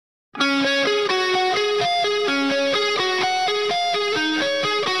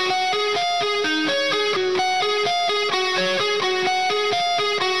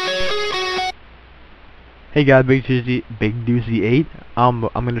Hey guys, Big Doozy 8. I'm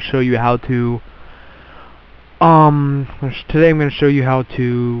gonna show you how to today I'm gonna show you how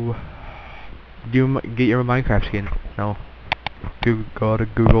to get your Minecraft skin. No, go to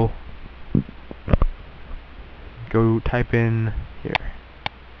Google. Go type in here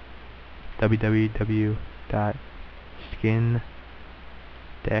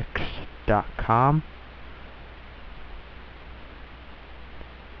www.skindex.com.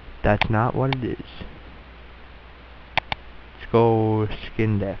 That's not what it is. Go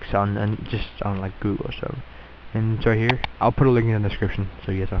Skindex just on like Google or something, and it's right here. I'll put a link in the description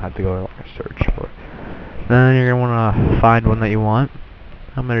so you guys don't have to go like search for it. Then you're gonna wanna find one that you want.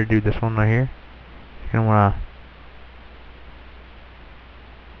 I'm gonna do this one right here. You're gonna wanna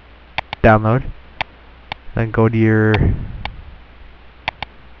download. Then go to your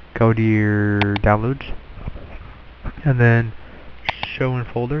downloads, and then show in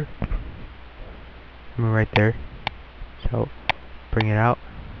folder. Right there. So bring it out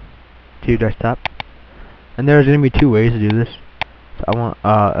to your desktop, and there's gonna be two ways to do this. So I want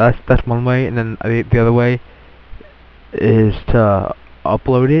that's one way, and then the other way is to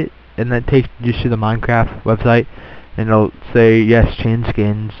upload it, and that takes you to the Minecraft website, and it'll say yes, change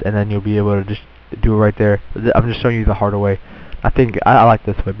skins, and then you'll be able to just do it right there. I'm just showing you the harder way. I think I like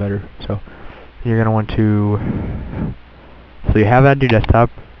this way better. So you're gonna want to, so you have that on your desktop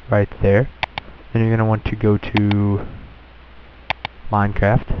right there. Then you're gonna want to go to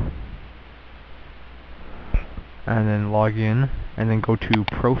Minecraft, and then log in, and then go to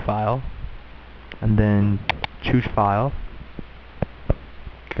profile, and then choose file,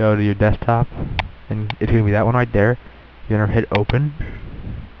 go to your desktop, and it's gonna be that one right there. You're gonna hit open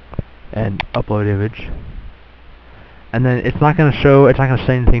and upload image, and then it's not gonna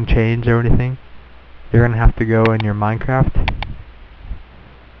say anything change or anything. You're gonna have to go in your Minecraft,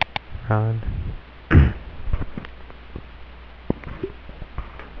 run.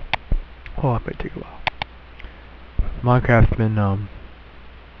 Oh, it might take a while. Minecraft's been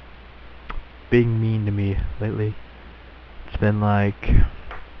being mean to me lately. It's been like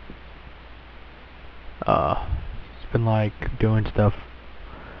doing stuff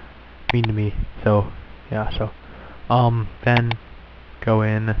mean to me. So yeah, then go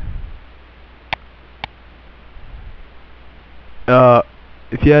in.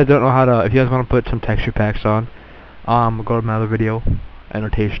 If you guys don't know how to, if you guys want to put some texture packs on, go to my other video.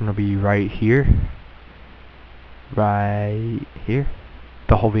 Annotation will be right here. Right here.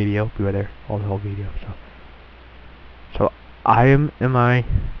 The whole video will be right there. The whole video. So I am in my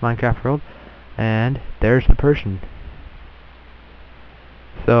Minecraft world, and there's the person.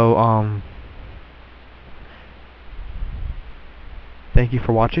 So thank you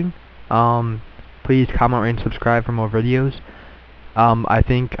for watching. Please comment, rate, and subscribe for more videos. I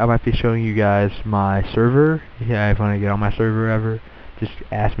think I might be showing you guys my server. Yeah, if you want to get on my server ever, just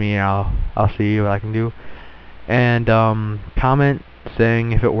ask me and I'll see what I can do. And comment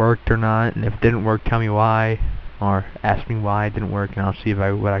saying if it worked or not, and if it didn't work, tell me why, or ask me why it didn't work, and I'll see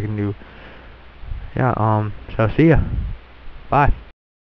what I can do. Yeah, so see ya. Bye.